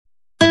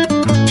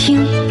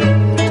听，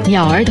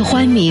鸟儿的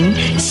欢鸣，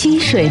溪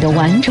水的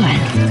婉转。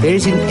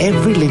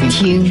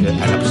听，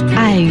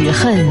爱与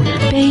恨，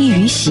悲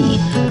与喜，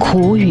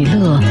苦与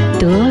乐，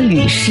得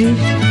与失。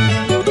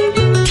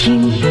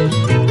听，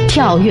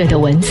跳跃的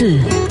文字，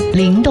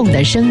灵动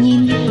的声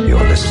音。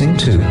You're listening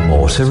to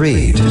More to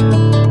Read。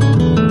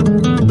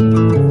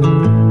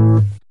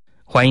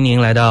欢迎您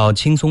来到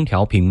轻松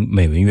调频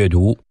美文阅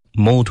读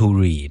More to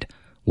Read，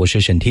 我是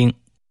沈听，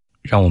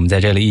让我们在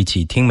这里一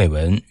起听美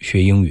文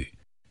学英语。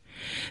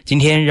今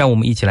天让我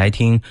们一起来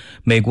听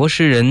美国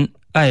诗人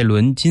艾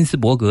伦·金斯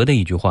伯格的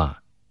一句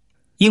话，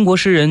英国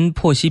诗人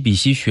珀西比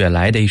希·雪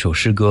莱的一首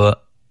诗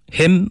歌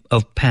Hymn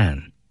of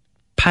Pan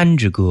潘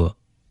之歌。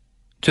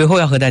最后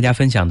要和大家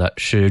分享的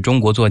是中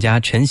国作家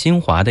陈新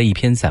华的一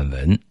篇散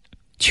文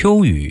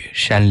秋雨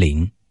山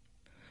林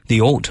The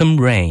Autumn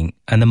Rain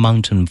and the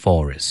Mountain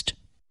Forest。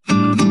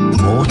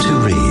 More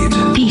to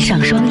read。 闭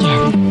上双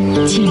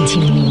眼，静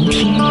静聆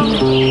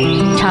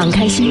听，敞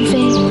开心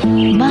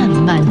扉，慢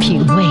慢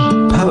品味。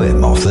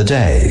 Poem of the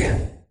day。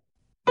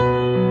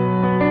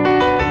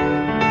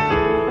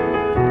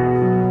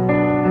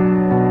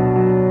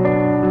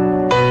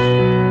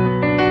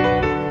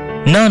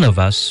 None of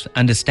us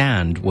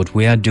understand what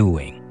we are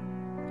doing,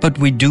 but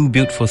we do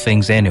beautiful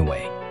things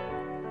anyway.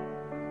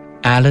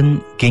 Allen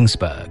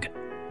Ginsberg。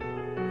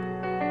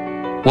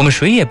 我们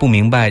谁也不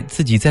明白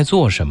自己在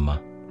做什么，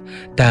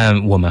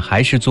但我们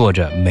还是做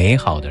着美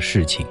好的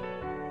事情。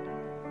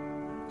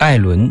艾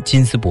伦·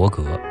金斯伯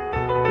格。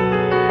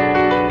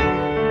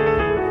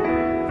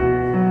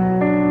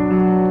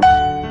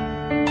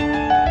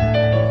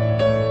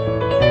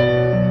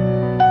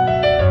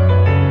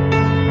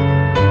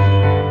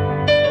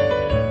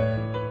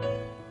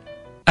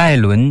艾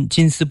伦·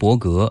金斯伯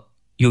格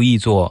又译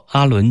作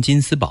阿伦·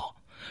金斯堡，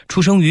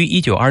出生于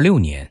1926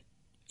年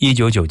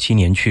，1997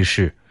年去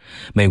世，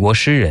美国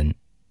诗人。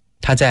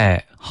他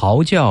在《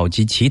嚎叫》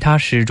及其他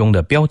诗中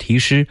的标题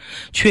诗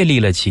确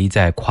立了其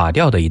在垮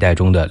掉的一代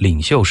中的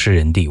领袖诗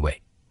人地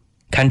位，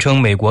堪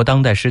称美国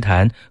当代诗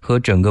坛和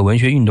整个文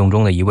学运动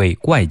中的一位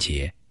怪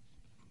杰。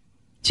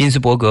金斯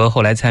伯格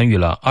后来参与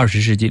了20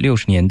世纪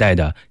60年代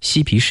的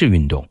嬉皮士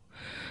运动，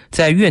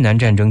在越南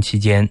战争期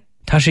间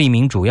他是一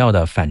名主要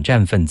的反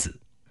战分子。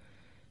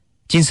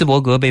金斯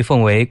伯格被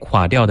奉为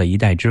垮掉的一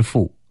代之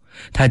父，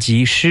他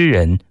集诗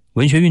人、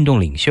文学运动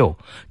领袖、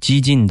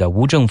激进的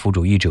无政府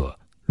主义者、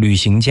旅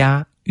行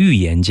家、预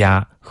言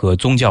家和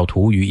宗教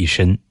徒于一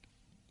身。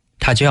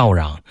他叫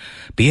嚷，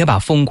别把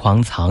疯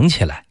狂藏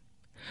起来，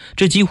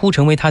这几乎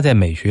成为他在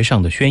美学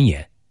上的宣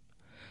言。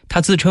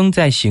他自称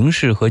在形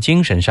式和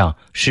精神上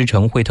师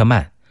承惠特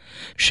曼，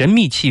神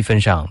秘气氛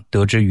上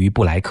得之于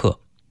布莱克。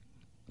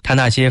他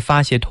那些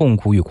发泄痛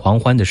苦与狂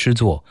欢的诗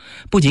作，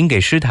不仅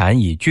给诗坛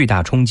以巨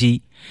大冲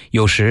击，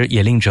有时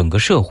也令整个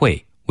社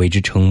会为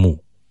之瞠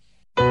目。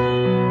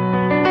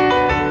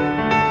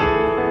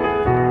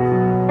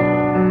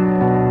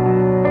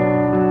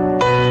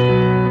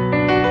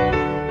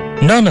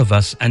None of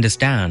us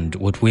understand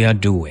what we are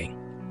doing,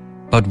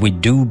 but we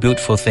do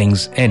beautiful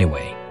things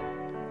anyway.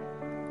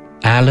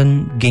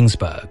 Allen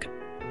Ginsberg。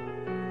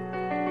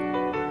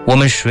 我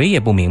们谁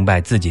也不明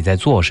白自己在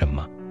做什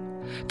么，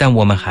但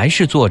我们还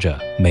是做着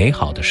美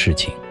好的事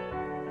情。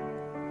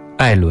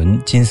艾伦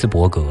·金斯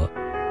伯格。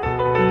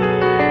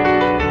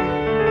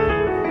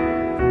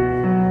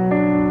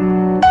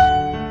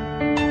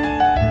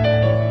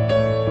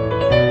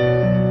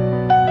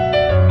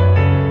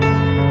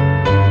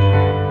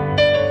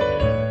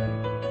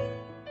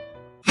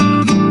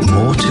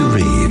More to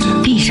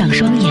read。 闭上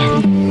双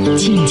眼，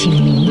静静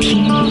聆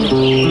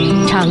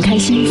听，敞开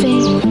心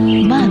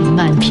扉，慢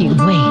慢品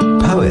味。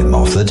 Poem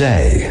of the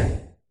day。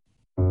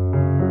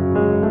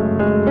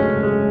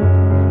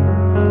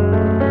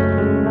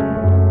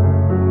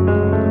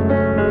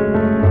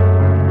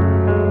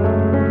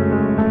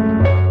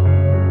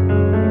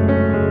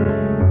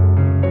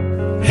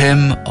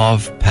 Hymn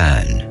of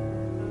Pan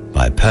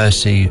by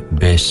Percy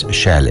Bysshe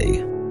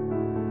Shelley.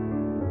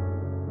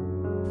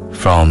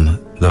 From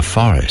the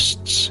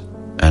forests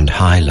and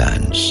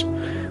highlands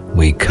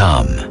we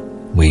come,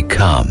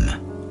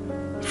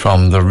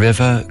 from the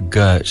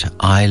river-girt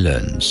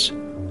islands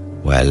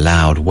where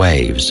loud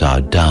waves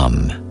are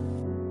dumb,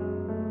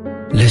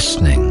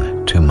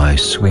 listening to my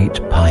sweet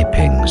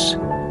pipings,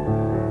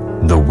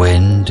 the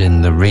wind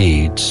in the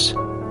reeds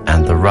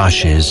and the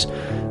rushes,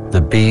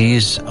 the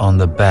bees on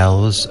the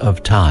bells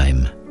of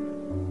time,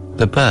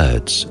 the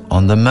birds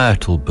on the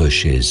myrtle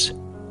bushes,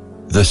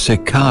 the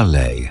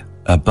cicale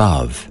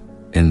above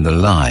in the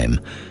lime,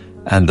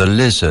 and the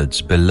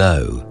lizards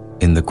below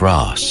in the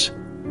grass,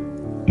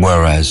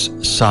 were as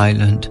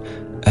silent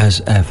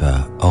as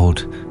ever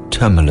old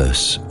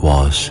Tumulus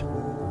was,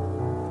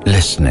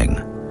 listening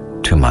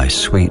to my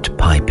sweet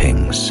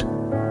pipings.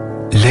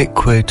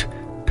 Liquid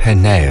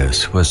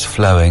Peneus was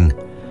flowing,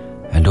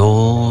 and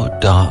all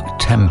dark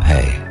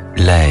Tempe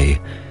lay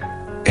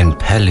in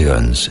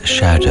Pelion's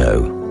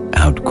shadow,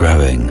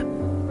 outgrowing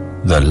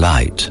the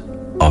light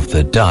of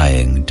the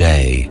dying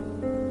day.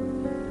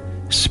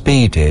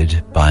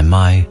 Speeded by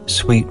my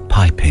sweet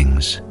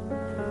pipings,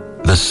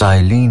 the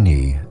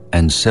Sileni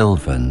and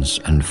Sylvans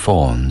and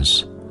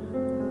Fauns,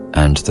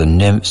 and the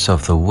nymphs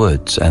of the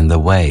woods and the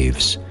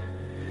waves,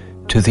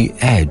 to the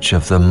edge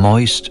of the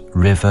moist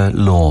river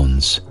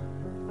lawns,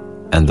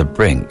 and the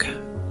brink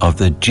of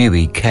the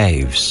dewy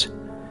caves,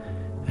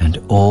 and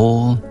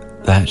all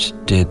that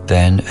did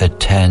then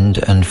attend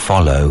and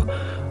follow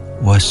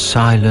were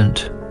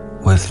silent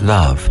with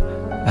love,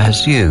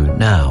 as you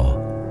now,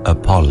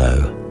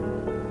 Apollo,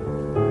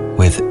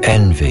 with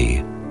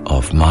envy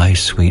of my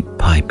sweet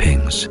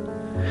pipings.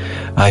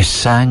 I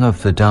sang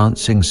of the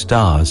dancing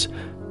stars,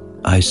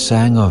 I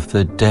sang of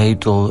the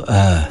daedal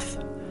earth,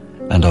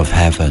 and of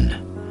heaven,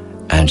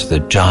 and the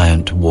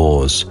giant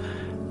wars,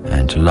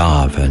 and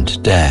love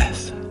and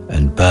death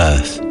and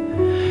birth.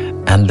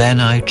 And then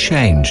I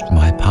changed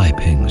my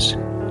pipings,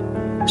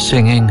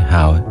 singing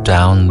how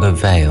down the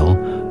vale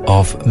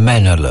of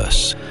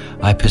Menelaus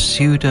I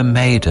pursued a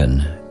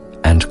maiden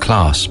and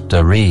clasped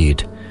a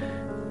reed.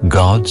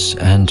 Gods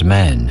and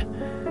men,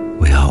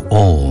 we are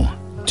all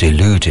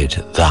deluded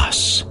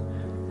thus.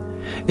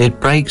 It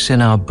breaks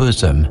in our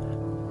bosom,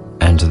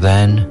 and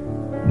then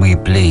we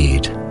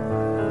bleed.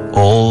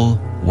 All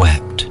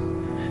wept,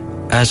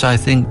 as I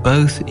think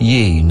both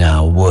ye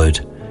now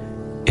would,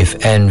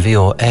 if envy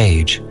or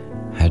age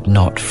had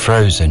not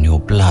frozen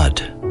your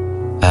blood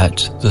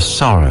at the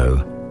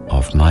sorrow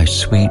of my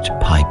sweet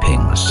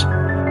pipings.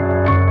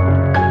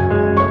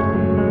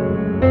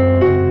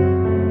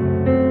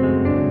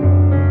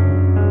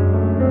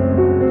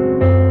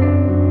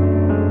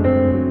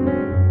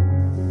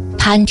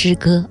 潘之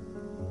歌，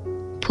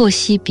珀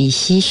西比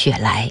西雪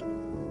莱。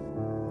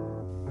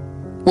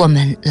我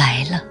们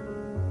来了，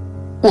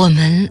我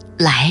们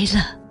来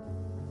了，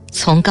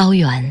从高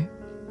原，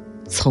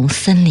从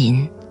森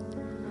林，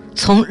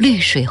从绿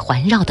水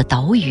环绕的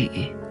岛屿。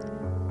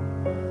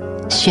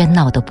喧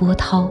闹的波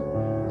涛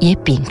也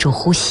屏住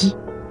呼吸，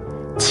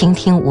倾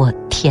听我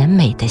甜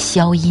美的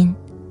箫音。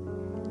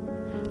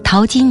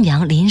淘金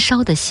娘林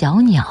梢的小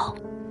鸟，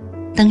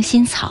灯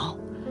芯草，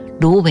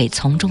芦苇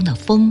丛中的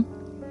风，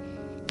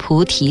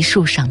菩提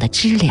树上的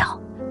知了，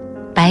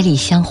百里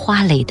香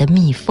花蕾的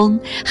蜜蜂，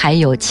还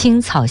有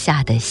青草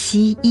下的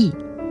蜥蜴，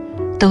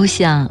都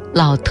像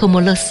老特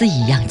莫勒斯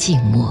一样静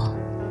默，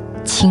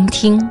倾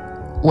听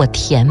我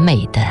甜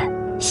美的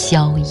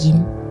箫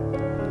音。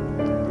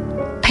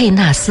佩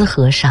纳斯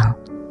河上，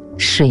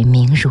水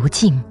明如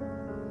镜；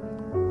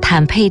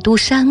坦佩都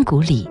山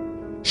谷里，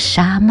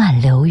沙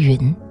漫流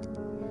云，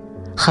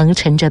横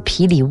陈着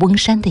皮里翁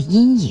山的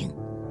阴影。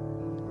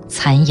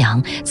残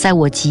阳在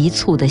我急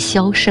促的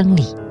箫声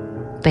里，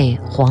被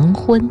黄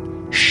昏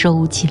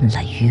收进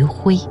了余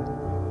晖。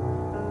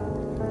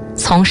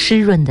从湿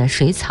润的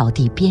水草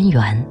地边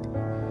缘，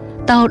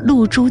到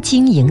露珠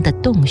晶莹的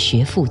洞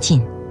穴附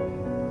近，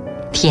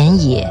田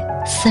野、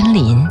森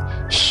林、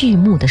畜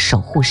牧的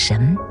守护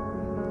神，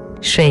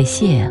水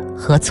榭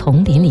和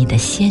丛林里的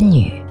仙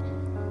女，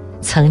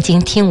曾经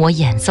听我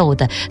演奏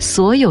的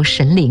所有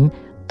神灵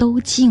都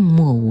静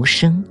默无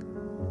声，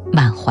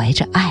满怀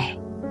着爱，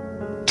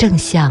正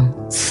像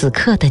此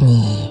刻的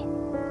你，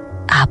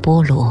阿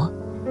波罗，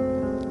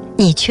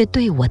你却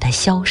对我的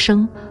箫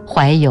声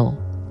怀有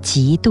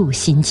极度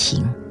心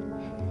情。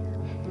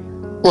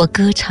我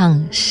歌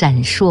唱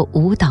闪烁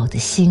舞蹈的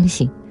星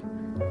星，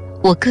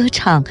我歌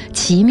唱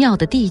奇妙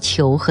的地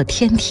球和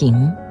天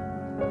庭，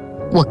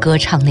我歌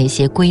唱那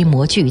些规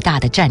模巨大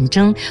的战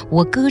争，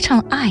我歌唱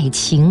爱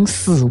情、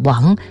死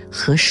亡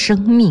和生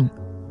命。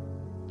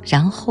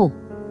然后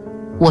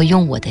我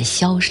用我的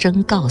箫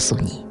声告诉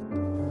你，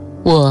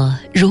我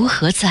如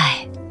何在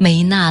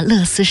梅纳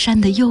勒斯山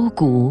的幽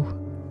谷，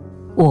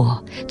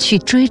我去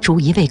追逐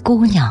一位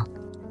姑娘，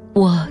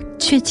我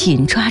却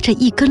紧抓着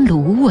一根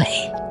芦苇。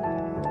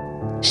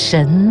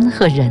神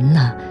和人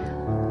呢，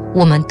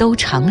我们都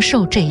常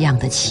受这样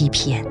的欺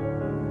骗，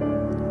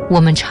我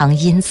们常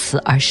因此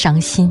而伤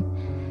心，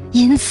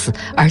因此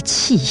而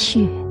气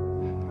血。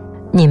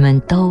你们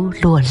都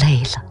落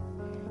泪了，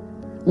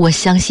我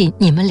相信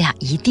你们俩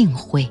一定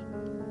会。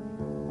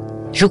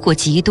如果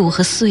嫉妒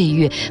和岁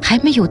月还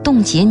没有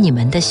冻结你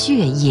们的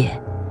血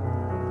液，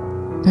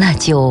那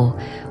就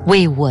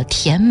为我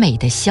甜美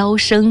的箫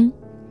声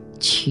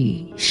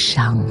去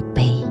伤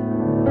悲。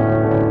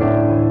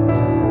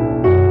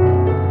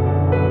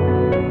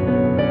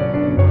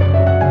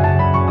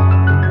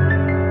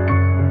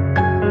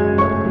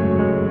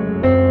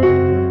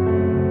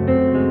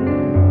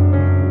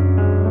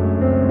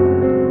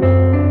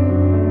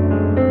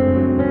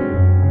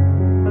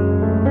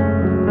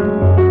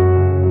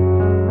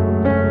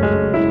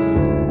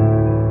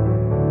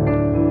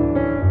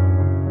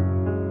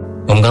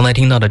我们刚才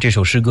听到的这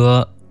首诗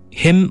歌《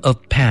Hymn of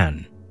Pan》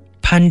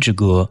潘之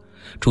歌，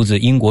出自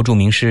英国著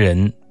名诗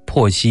人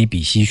珀西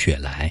比西雪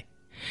莱。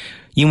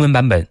英文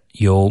版本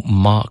由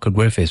Mark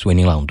Griffiths 为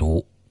您朗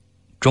读，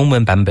中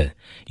文版本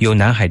由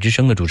南海之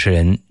声的主持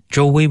人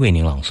周薇为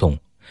您朗诵，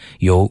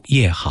由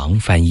叶航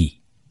翻译。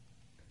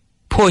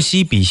珀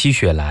西比西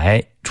雪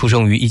莱出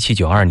生于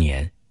1792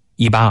年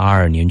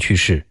，1822年去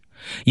世，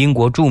英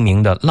国著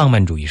名的浪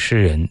漫主义诗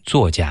人、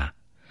作家，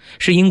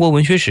是英国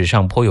文学史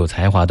上颇有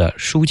才华的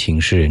抒情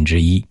诗人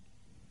之一，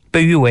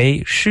被誉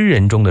为诗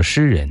人中的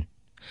诗人。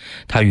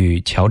他与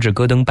乔治·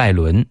戈登·拜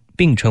伦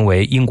并称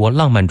为英国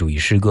浪漫主义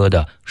诗歌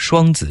的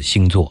双子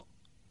星座。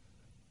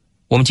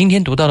我们今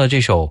天读到的这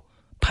首《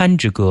潘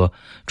之歌》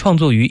创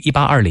作于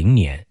1820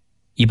年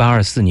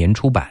，1824年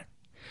出版。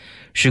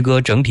诗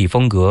歌整体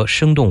风格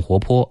生动活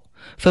泼，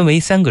分为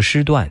3个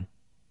诗段，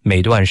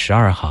每段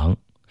12行，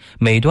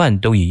每段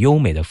都以优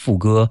美的副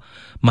歌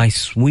My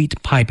Sweet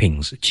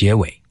Pipings 结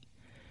尾。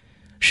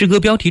诗歌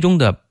标题中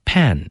的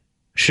Pan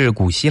是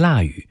古希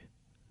腊语，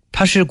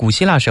他是古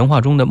希腊神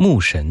话中的牧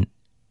神，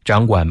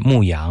掌管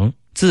牧羊、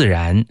自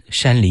然、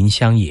山林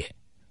乡野。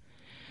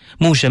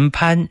牧神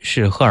潘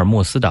是赫尔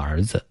墨斯的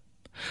儿子，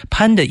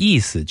潘的意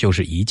思就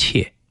是一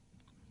切。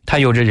他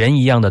有着人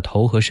一样的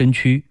头和身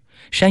躯，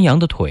山羊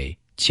的腿、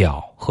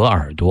脚和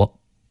耳朵。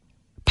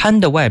潘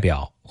的外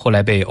表后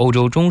来被欧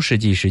洲中世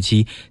纪时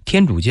期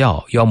天主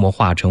教妖魔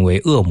化成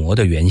为恶魔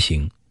的原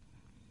型。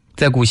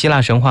在古希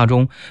腊神话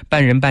中，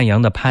半人半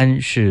羊的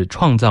潘是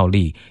创造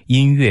力、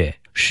音乐、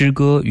诗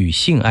歌与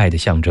性爱的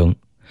象征，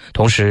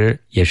同时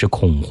也是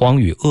恐慌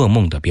与噩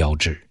梦的标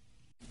志。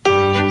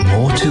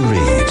 More to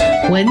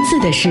read. 文字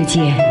的世界，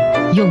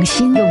用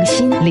心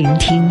聆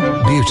听。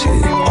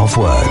 Beauty of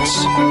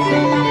words.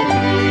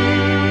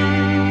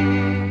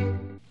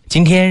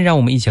 今天让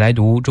我们一起来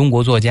读中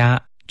国作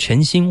家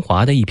陈新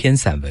华的一篇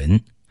散文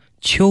《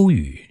秋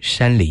雨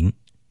山林》。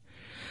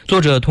作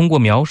者通过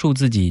描述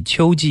自己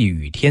秋季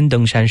雨天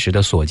登山时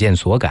的所见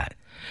所感，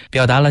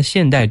表达了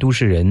现代都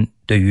市人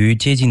对于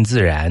接近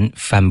自然、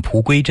返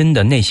璞归真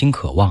的内心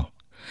渴望，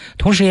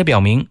同时也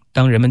表明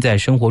当人们在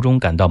生活中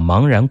感到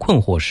茫然困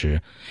惑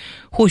时，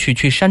或许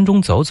去山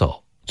中走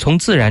走，从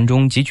自然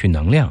中汲取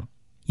能量，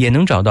也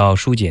能找到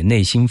疏解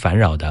内心烦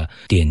扰的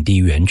点滴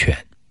源泉。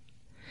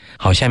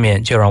好，下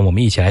面就让我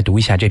们一起来读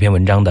一下这篇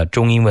文章的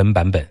中英文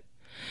版本。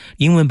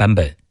英文版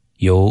本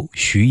由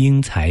徐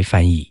英才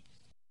翻译。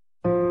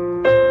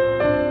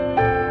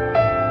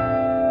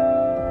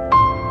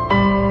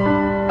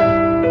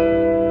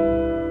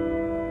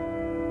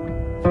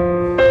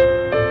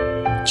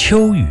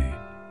秋雨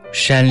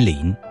山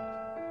林，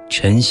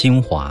陈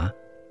新华。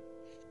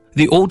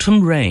 The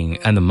Autumn Rain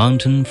and the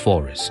Mountain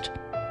Forest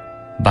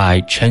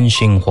by 陈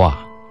新华。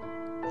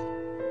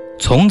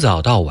从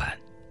早到晚，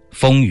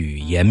风雨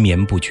延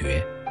绵不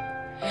绝，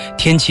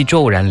天气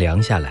骤然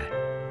凉下来，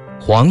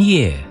黄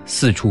叶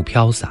四处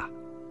飘洒，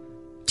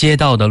街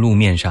道的路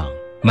面上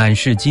满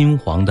是金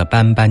黄的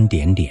斑斑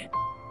点点，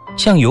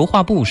像油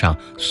画布上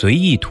随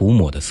意涂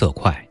抹的色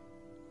块。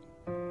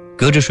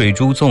隔着水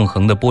珠纵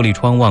横的玻璃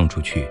窗望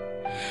出去，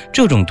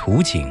这种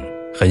图景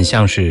很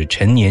像是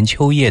陈年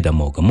秋夜的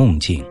某个梦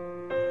境。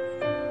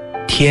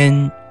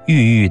天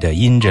郁郁地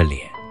阴着脸，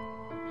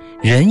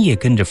人也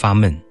跟着发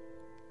闷。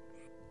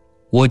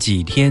我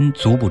几天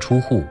足不出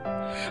户，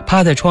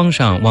趴在窗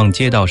上望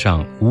街道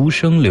上无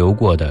声流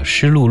过的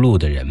湿漉漉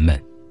的人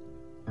们。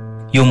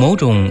有某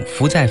种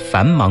浮在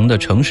繁忙的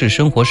城市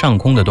生活上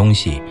空的东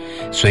西，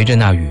随着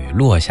那雨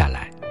落下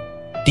来，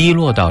滴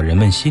落到人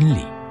们心里。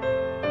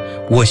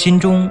我心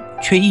中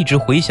却一直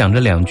回想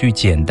着2句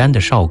简单的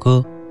少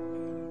歌，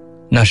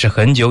那是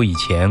很久以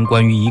前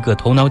关于一个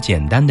头脑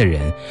简单的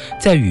人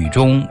在雨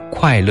中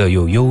快乐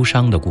又忧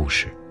伤的故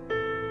事。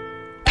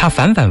他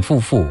反反复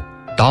复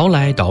倒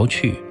来倒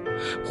去，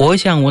活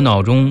像我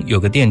脑中有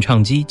个电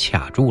唱机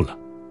卡住了。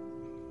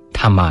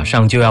他马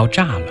上就要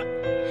炸了，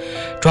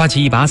抓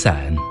起一把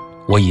伞，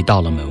我已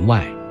到了门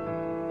外。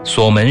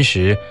锁门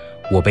时，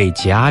我被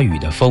夹雨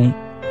的风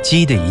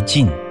激得一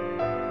劲。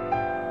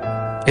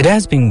It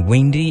has been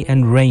windy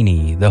and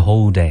rainy the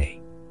whole day,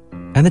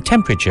 and the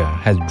temperature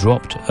has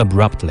dropped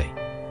abruptly.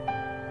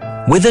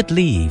 Withered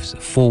leaves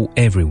fall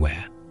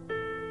everywhere,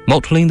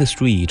 mottling the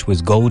street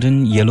with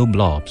golden yellow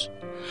blobs,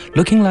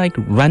 looking like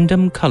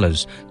random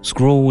colors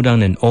scrawled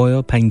on an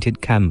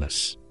oil-painted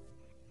canvas.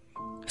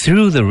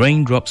 Through the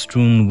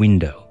raindrop-strewn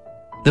window,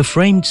 the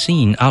framed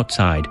scene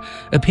outside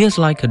appears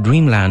like a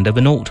dreamland of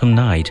an autumn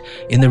night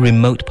in the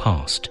remote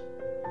past.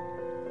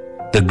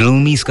 The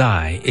gloomy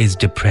sky is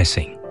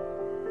depressing.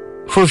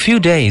 For a few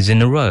days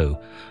in a row,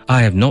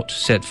 I have not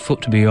set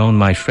foot beyond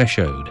my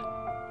threshold,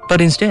 but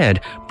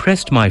instead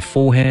pressed my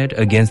forehead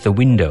against the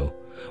window,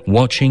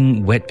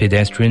 watching wet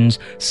pedestrians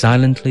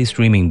silently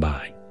streaming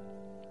by.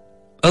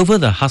 Over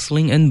the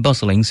hustling and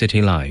bustling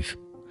city life,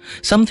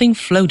 something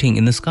floating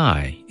in the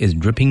sky is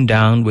dripping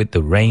down with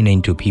the rain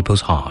into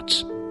people's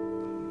hearts.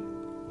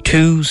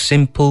 2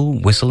 simple,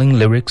 whistling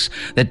lyrics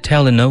that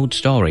tell an old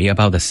story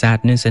about the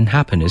sadness and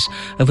happiness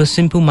of a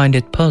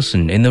simple-minded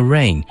person in the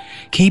rain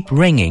keep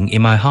ringing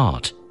in my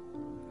heart.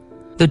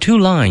 The 2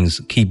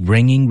 lines keep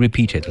ringing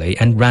repeatedly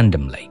and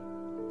randomly,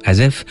 as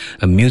if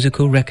a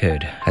musical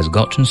record has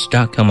gotten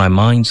stuck on my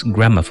mind's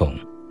gramophone.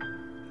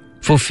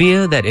 For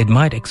fear that it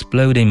might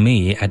explode in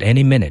me at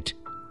any minute,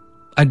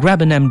 I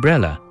grab an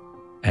umbrella,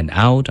 and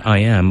out I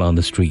am on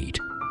the street.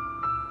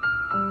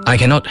 I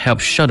cannot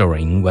help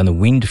shuddering when the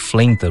wind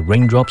flings the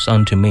raindrops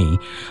onto me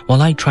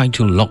while I try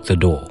to lock the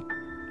door.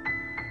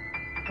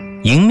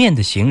 迎面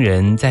的行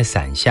人在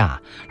伞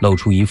下露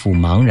出一副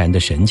茫然的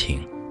神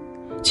情，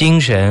精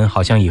神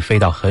好像已飞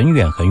到很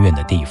远很远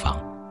的地方，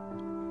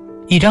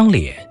一张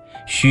脸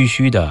虚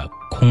虚地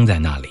空在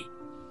那里。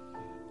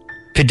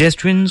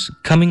Pedestrians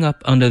coming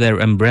up under their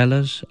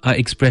umbrellas are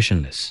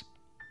expressionless,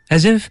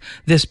 as if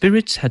their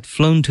spirits had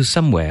flown to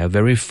somewhere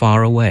very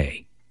far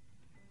away.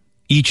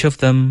 Each of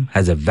them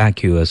has a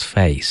vacuous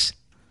face.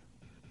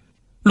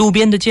 路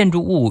边的建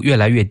筑物越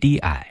来越低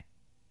矮，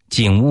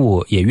景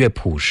物也越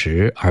朴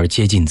实而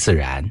接近自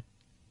然。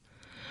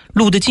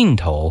路的尽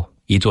头，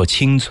一座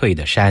青翠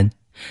的山，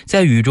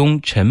在雨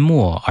中沉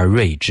默而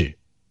睿智。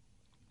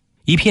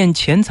一片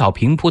浅草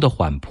平铺的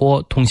缓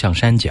坡通向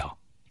山脚，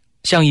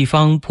像一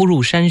方铺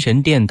入山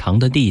神殿堂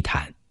的地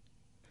毯。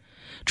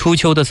初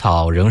秋的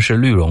草仍是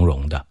绿茸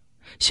茸的，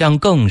向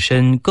更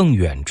深更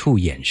远处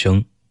衍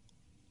生。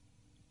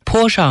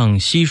坡上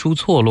稀疏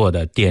错落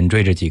地点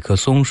缀着几棵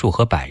松树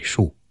和柏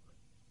树，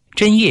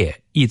针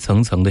叶一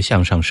层层地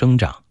向上生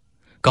长，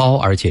高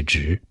而且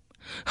直，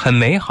很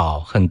美好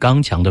很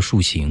刚强的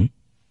树形。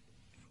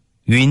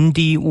云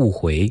低雾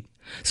回，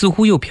似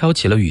乎又飘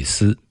起了雨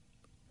丝。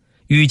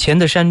雨前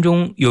的山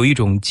中有一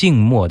种静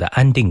默的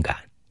安定感，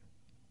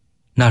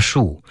那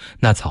树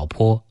那草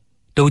坡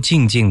都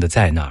静静地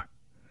在那儿，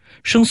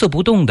声色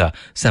不动地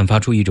散发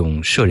出一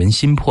种摄人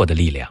心魄的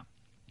力量。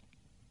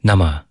那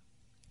么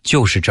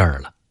就是这儿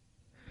了，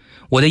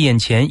我的眼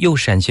前又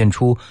闪现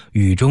出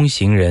雨中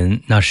行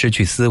人那失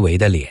去思维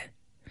的脸，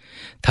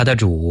他的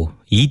主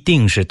一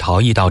定是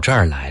逃逸到这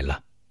儿来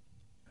了。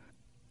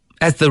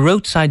As the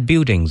roadside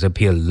buildings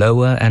appear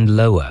lower and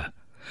lower,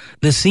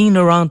 the scene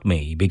around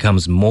me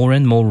becomes more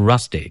and more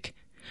rustic,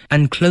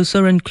 and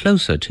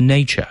closer to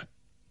nature.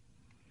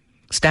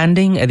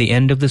 Standing at the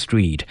end of the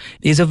street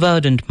is a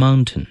verdant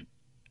mountain,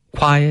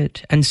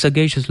 quiet and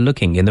sagacious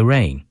looking in the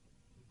rain.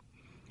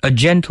 A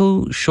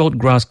gentle, short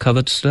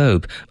grass-covered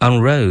slope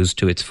unrose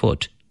to its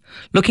foot,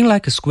 looking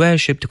like a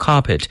square-shaped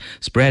carpet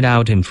spread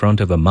out in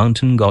front of a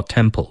mountain-god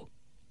temple.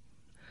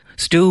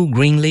 Still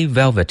greenly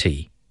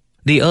velvety,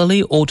 the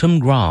early autumn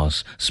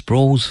grass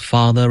sprawls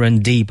farther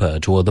and deeper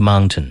toward the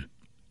mountain.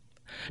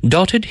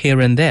 Dotted here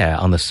and there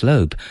on the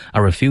slope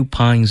are a few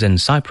pines and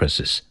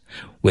cypresses,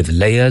 with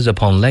layers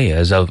upon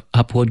layers of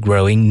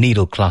upward-growing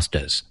needle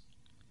clusters,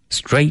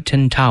 straight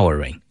and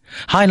towering,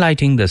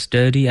 highlighting the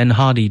sturdy and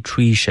hardy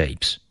tree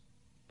shapes.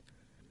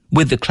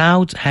 With the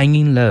clouds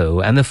hanging low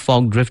and the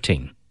fog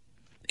drifting,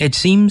 it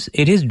seems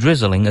it is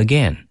drizzling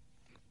again.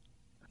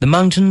 The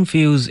mountain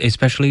feels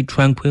especially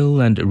tranquil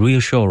and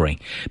reassuring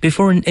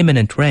before an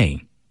imminent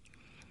rain.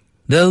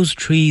 Those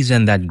trees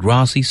and that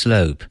grassy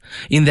slope,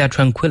 in their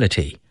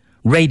tranquility,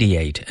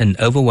 radiate an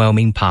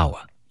overwhelming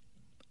power.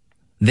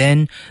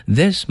 Then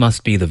this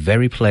must be the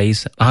very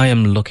place I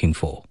am looking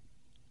for.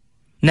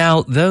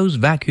 Now those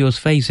vacuous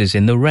faces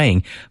in the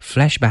rain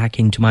flash back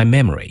into my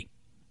memory.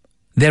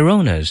 Their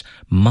owners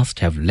must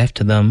have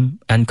left them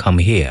and come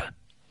here.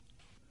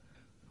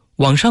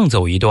 往上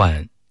走一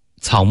段，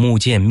草木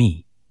渐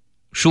密，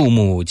树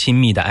木亲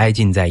密地挨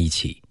近在一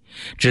起，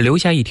只留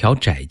下一条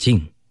窄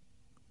径。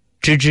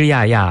枝枝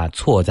桠桠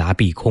错杂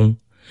碧空，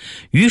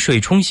雨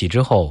水冲洗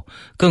之后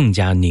更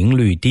加凝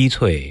绿低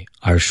翠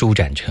而舒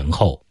展沉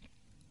厚。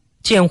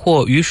见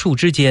或于树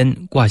枝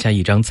间挂下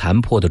一张残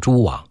破的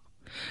蛛网，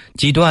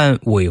几段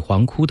萎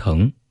黄枯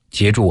藤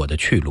截住我的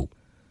去路，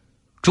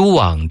蛛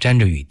网沾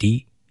着雨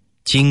滴，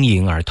晶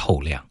莹而透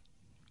亮。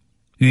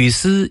雨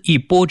丝一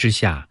拨之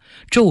下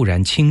骤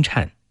然轻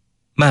颤，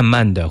慢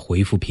慢地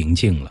恢复平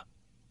静了，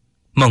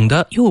猛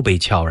地又被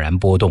悄然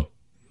波动。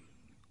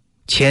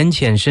浅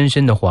浅深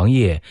深的黄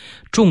叶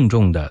重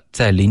重地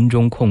在林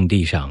中空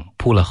地上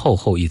铺了厚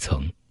厚一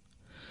层，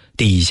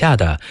底下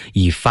的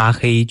已发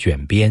黑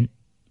卷边，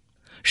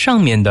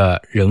上面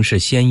的仍是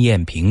鲜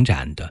艳平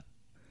展的。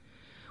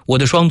我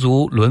的双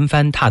足轮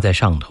番踏在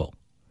上头，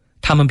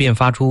它们便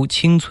发出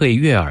清脆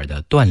悦耳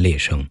的断裂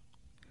声。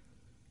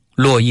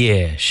落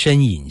叶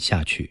深饮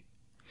下去，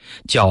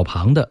脚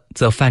旁的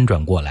则翻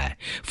转过来，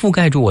覆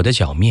盖住我的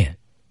脚面，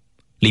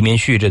里面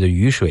蓄着的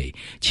雨水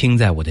倾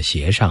在我的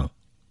鞋上，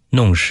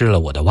弄湿了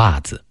我的袜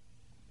子。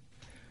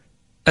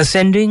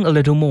Ascending a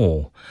little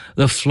more,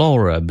 the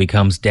flora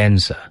becomes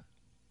denser,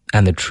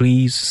 and the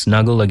trees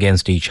snuggle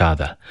against each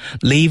other,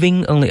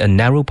 leaving only a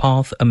narrow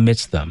path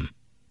amidst them.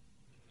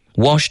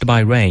 Washed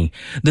by rain,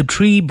 the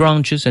tree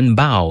branches and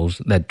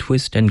boughs that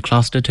twist and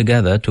cluster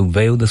together to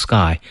veil the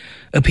sky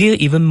appear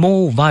even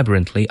more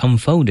vibrantly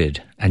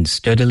unfolded and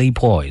steadily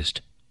poised,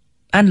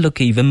 and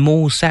look even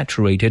more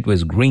saturated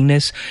with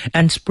greenness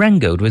and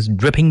sprangled with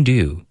dripping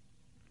dew.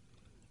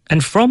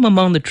 And from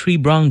among the tree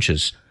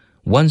branches,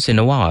 once in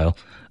a while,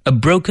 a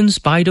broken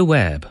spider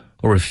web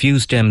or a few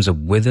stems of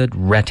withered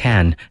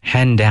rattan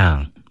hang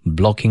down,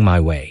 blocking my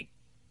way.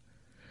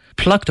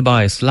 Plucked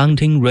by a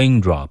slanting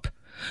raindrop,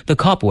 the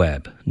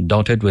cobweb,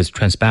 dotted with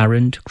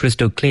transparent,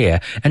 crystal clear,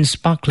 and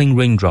sparkling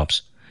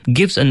raindrops,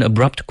 gives an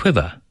abrupt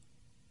quiver,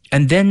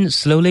 and then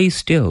slowly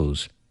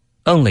stills,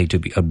 only to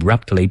be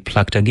abruptly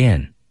plucked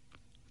again.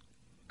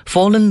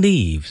 Fallen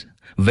leaves,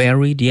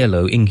 varied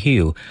yellow in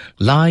hue,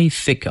 lie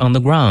thick on the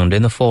ground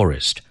in the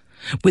forest,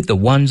 with the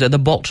ones at the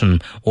bottom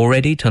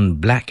already turned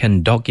black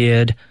and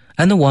dog-eared,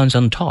 and the ones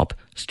on top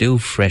still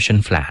fresh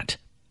and flat.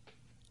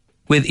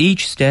 With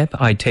each step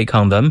I take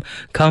on them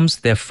comes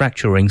their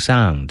fracturing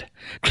sound,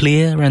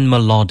 clear and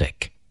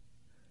melodic.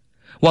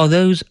 While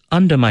those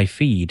under my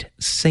feet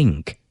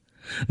sink,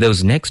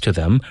 those next to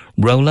them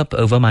roll up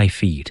over my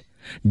feet,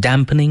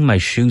 dampening my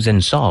shoes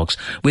and socks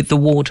with the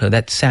water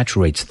that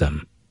saturates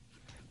them.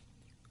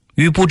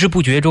 于不知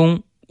不觉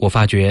中，我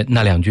发觉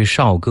那两句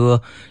哨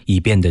歌已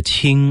变得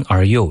轻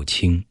而又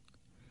轻，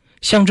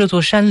像这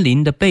座山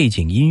林的背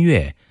景音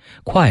乐，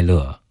快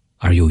乐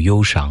而又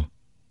忧伤。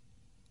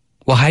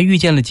我还遇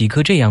见了几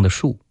棵这样的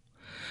树，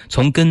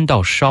从根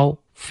到梢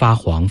发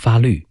黄发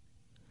绿，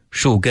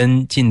树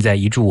根浸在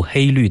一柱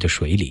黑绿的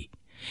水里，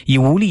已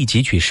无力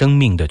汲取生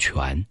命的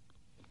泉。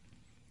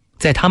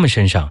在它们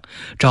身上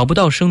找不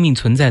到生命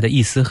存在的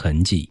一丝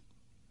痕迹。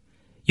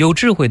有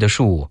智慧的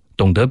树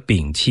懂得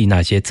摒弃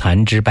那些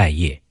残枝败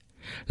叶，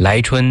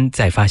来春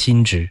再发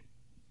新枝，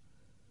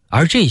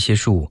而这些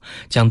树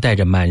将带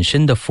着满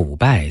身的腐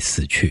败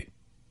死去。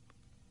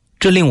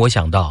这令我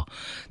想到，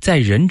在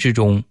人之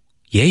中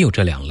也有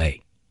这两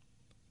类。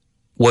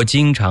我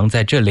经常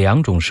在这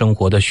两种生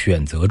活的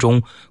选择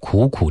中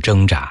苦苦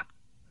挣扎，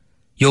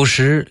有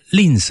时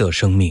吝啬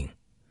生命，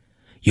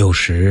有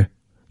时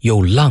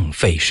又浪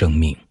费生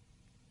命。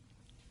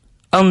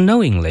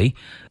Unknowingly,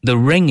 the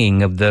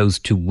ringing of those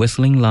two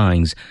whistling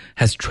lines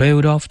has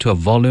trailed off to a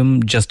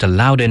volume just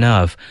loud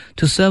enough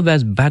to serve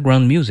as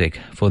background music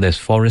for this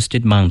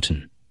forested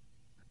mountain.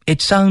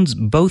 It sounds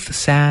both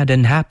sad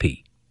and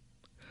happy.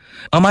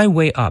 On my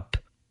way up,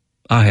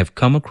 I have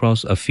come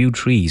across a few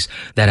trees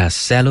that are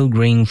sallow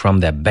green from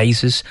their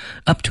bases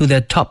up to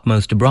their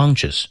topmost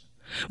branches,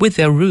 with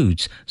their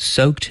roots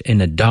soaked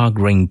in a dark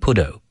green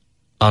puddle,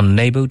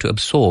 unable to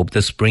absorb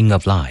the spring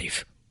of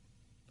life.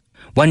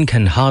 One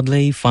can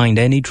hardly find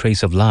any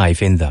trace of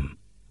life in them.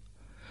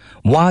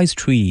 Wise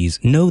trees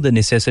know the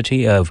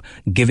necessity of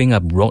giving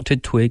up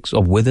rotted twigs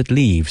or withered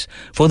leaves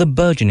for the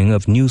burgeoning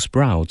of new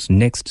sprouts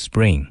next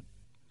spring.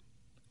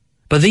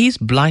 But these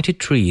blighted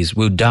trees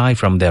will die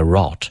from their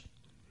rot.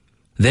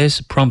 This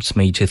prompts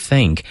me to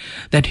think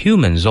that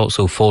humans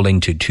also fall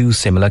into two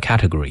similar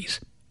categories,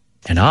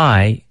 and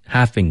I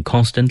have been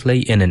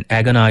constantly in an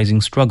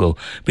agonizing struggle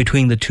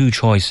between the two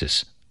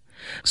choices,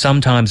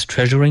 sometimes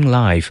treasuring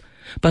life,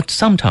 but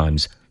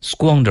sometimes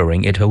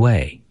squandering it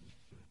away.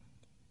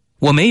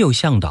 我没有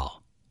向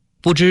导，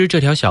不知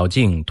这条小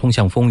径通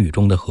向风雨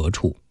中的何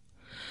处。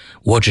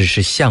我只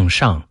是向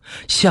上，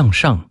向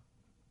上。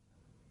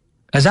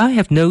As I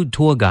have no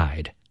tour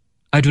guide,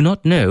 I do not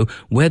know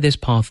where this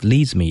path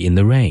leads me in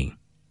the rain.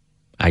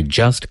 I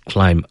just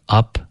climb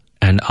up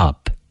and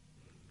up.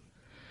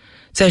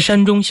 在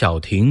山中小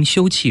亭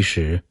休憩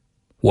时，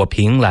我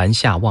凭栏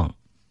下望，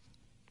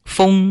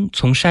风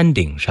从山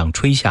顶上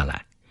吹下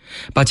来，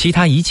把其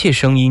他一切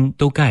声音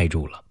都盖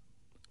住了。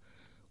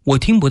我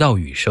听不到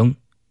雨声，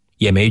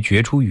也没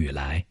觉出雨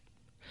来，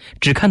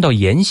只看到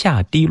檐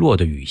下滴落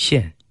的雨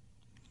线。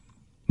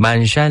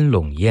满山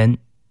笼烟，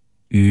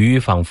雨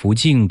仿佛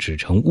静止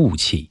成雾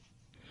气，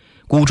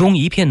谷中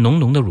一片浓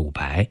浓的乳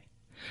白，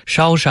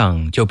梢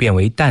上就变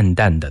为淡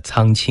淡的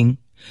苍青，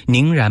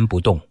凝然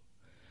不动。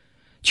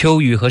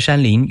秋雨和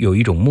山林有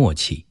一种默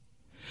契，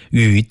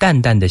雨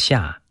淡淡的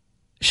下，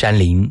山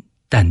林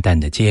淡淡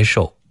的接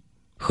受，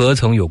何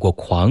曾有过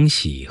狂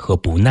喜和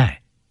不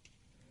耐？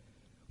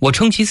我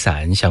撑起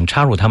伞想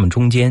插入它们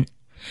中间，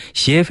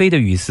斜飞的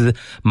雨丝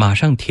马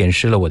上舔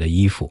湿了我的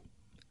衣服，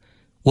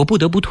我不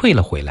得不退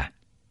了回来。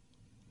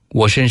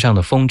我身上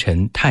的风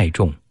尘太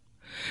重，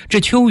这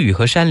秋雨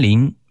和山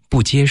林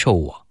不接受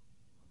我，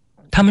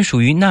它们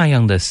属于那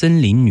样的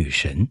森林女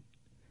神，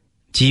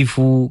肌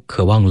肤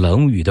渴望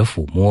冷雨的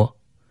抚摸，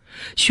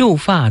秀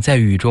发在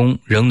雨中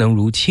仍能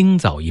如青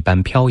藻一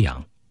般飘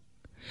扬。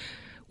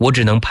我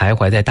只能徘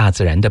徊在大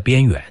自然的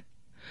边缘，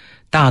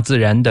大自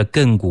然的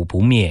亘古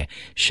不灭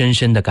深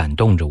深地感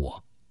动着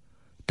我，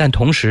但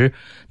同时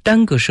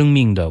单个生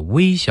命的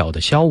微小的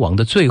消亡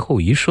的最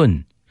后一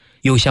瞬，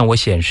又向我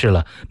显示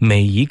了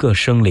每一个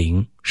生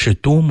灵是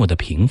多么的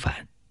平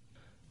凡。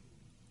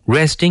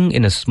Resting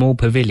in a small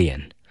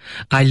pavilion,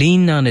 I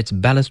lean on its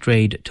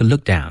balustrade to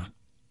look down.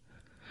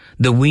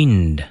 The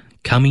wind,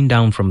 coming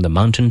down from the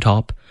mountain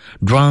top,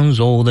 drowns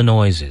all the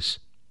noises.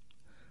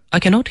 I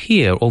cannot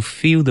hear or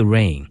feel the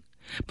rain,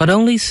 but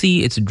only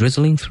see its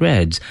drizzling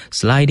threads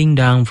sliding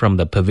down from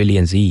the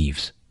pavilion's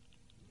eaves.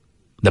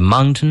 The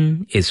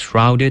mountain is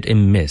shrouded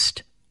in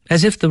mist,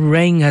 as if the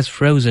rain has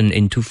frozen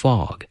into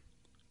fog.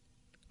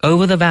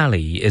 Over the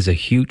valley is a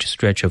huge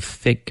stretch of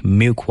thick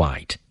milk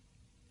white.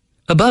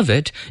 Above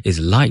it is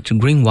light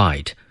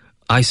green-white,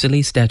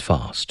 icily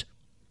steadfast.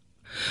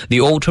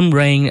 The autumn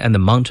rain and the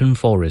mountain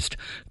forest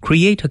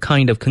create a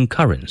kind of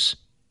concurrence.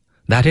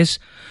 That is,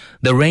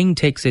 the rain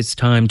takes its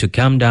time to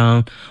come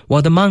down,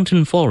 while the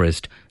mountain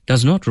forest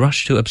does not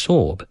rush to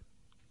absorb.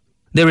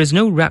 There is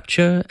no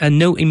rapture and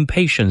no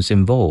impatience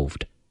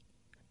involved.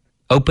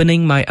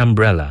 Opening my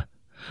umbrella,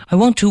 I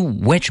want to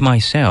wedge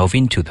myself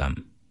into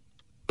them.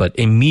 But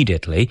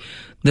immediately,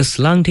 the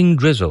slanting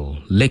drizzle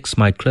licks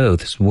my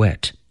clothes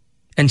wet,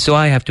 and so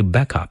I have to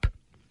back up.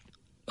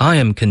 I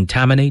am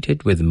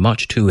contaminated with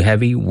much too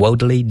heavy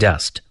worldly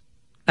dust,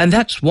 and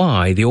that's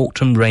why the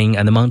autumn rain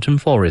and the mountain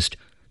forest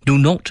do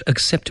not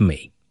accept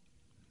me.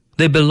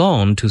 They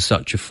belong to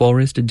such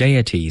forest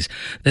deities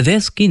that their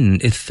skin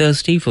is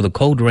thirsty for the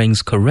cold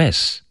rain's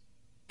caress,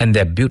 and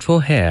their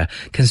beautiful hair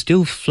can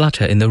still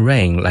flutter in the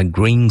rain like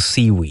green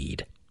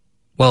seaweed,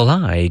 while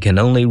I can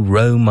only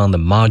roam on the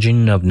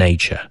margin of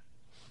nature.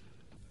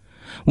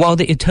 While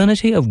the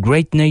eternity of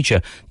great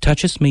nature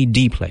touches me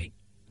deeply,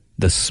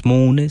 the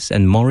smallness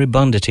and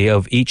moribundity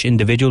of each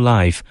individual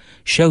life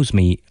shows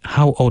me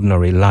how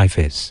ordinary life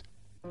is.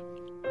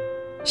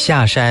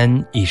 下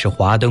山已是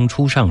华灯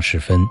初上时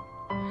分，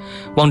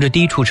望着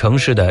低处城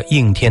市的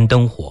映天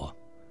灯火，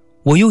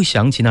我又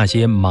想起那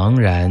些茫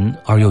然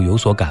而又有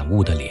所感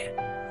悟的脸。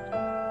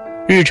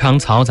日常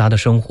嘈杂的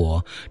生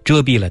活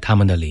遮蔽了他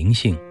们的灵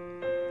性，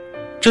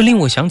这令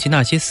我想起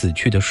那些死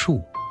去的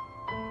树，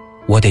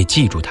我得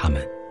记住他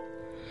们。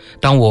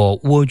当我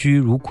蜗居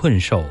如困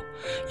兽，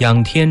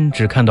仰天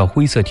只看到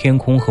灰色天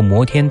空和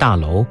摩天大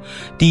楼，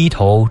低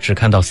头只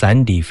看到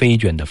伞底飞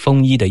卷的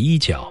风衣的衣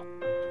角，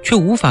却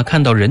无法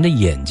看到人的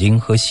眼睛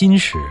和心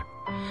时，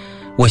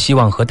我希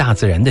望和大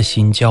自然的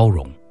心交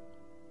融。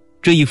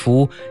这一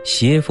幅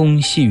斜风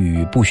细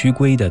雨不须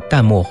归的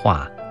淡墨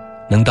画，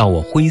能到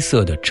我灰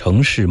色的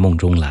城市梦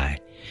中来，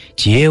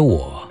解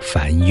我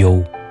烦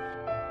忧。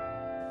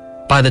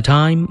By the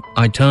time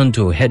I turn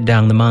to head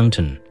down the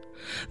mountain,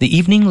 the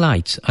evening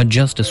lights are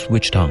just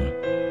switched on.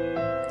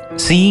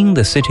 Seeing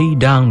the city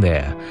down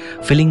there,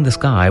 filling the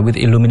sky with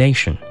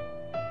illumination,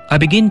 I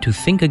begin to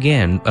think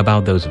again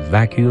about those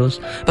vacuous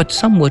but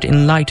somewhat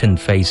enlightened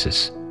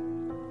faces.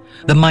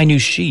 The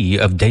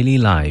minutiae of daily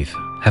life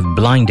have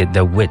blinded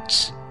their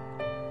wits.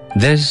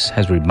 This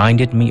has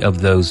reminded me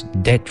of those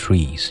dead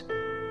trees.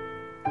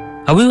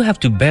 I will have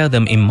to bear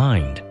them in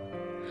mind.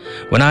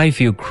 When I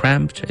feel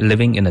cramped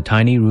living in a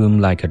tiny room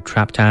like a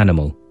trapped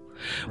animal,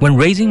 when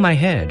raising my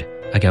head,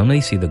 I can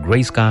only see the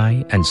gray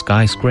sky and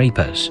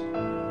skyscrapers.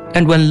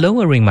 And when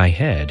lowering my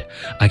head,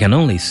 I can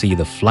only see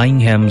the flying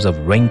hems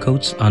of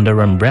raincoats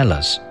under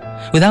umbrellas,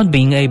 without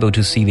being able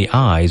to see the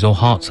eyes or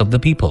hearts of the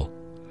people.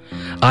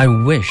 I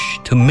wish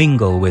to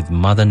mingle with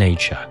Mother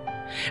Nature,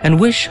 and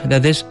wish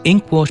that this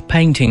ink-wash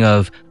painting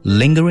of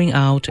lingering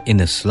out in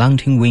the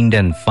slanting wind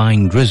and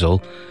fine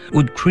drizzle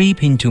would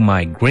creep into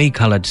my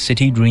gray-colored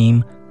city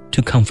dream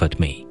to comfort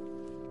me.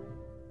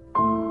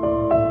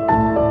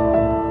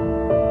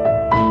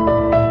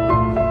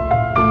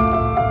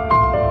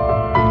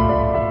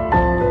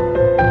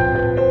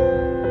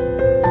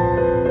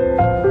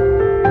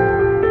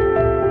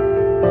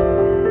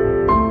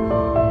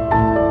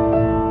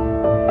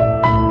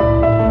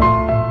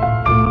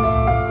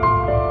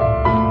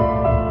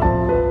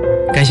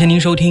 感谢您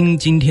收听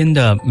今天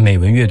的美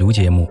文阅读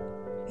节目，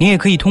您也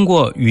可以通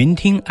过云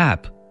听 App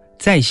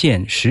在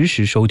线实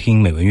时收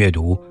听美文阅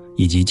读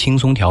以及轻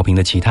松调频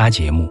的其他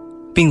节目，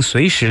并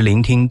随时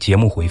聆听节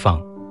目回放。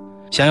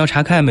想要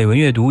查看美文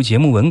阅读节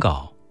目文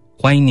稿，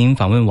欢迎您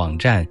访问网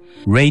站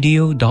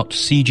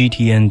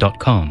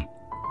radio.cgtn.com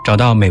找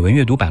到美文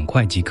阅读板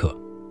块即可。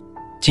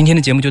今天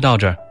的节目就到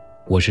这儿，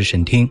我是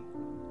沈听，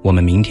我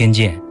们明天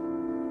见。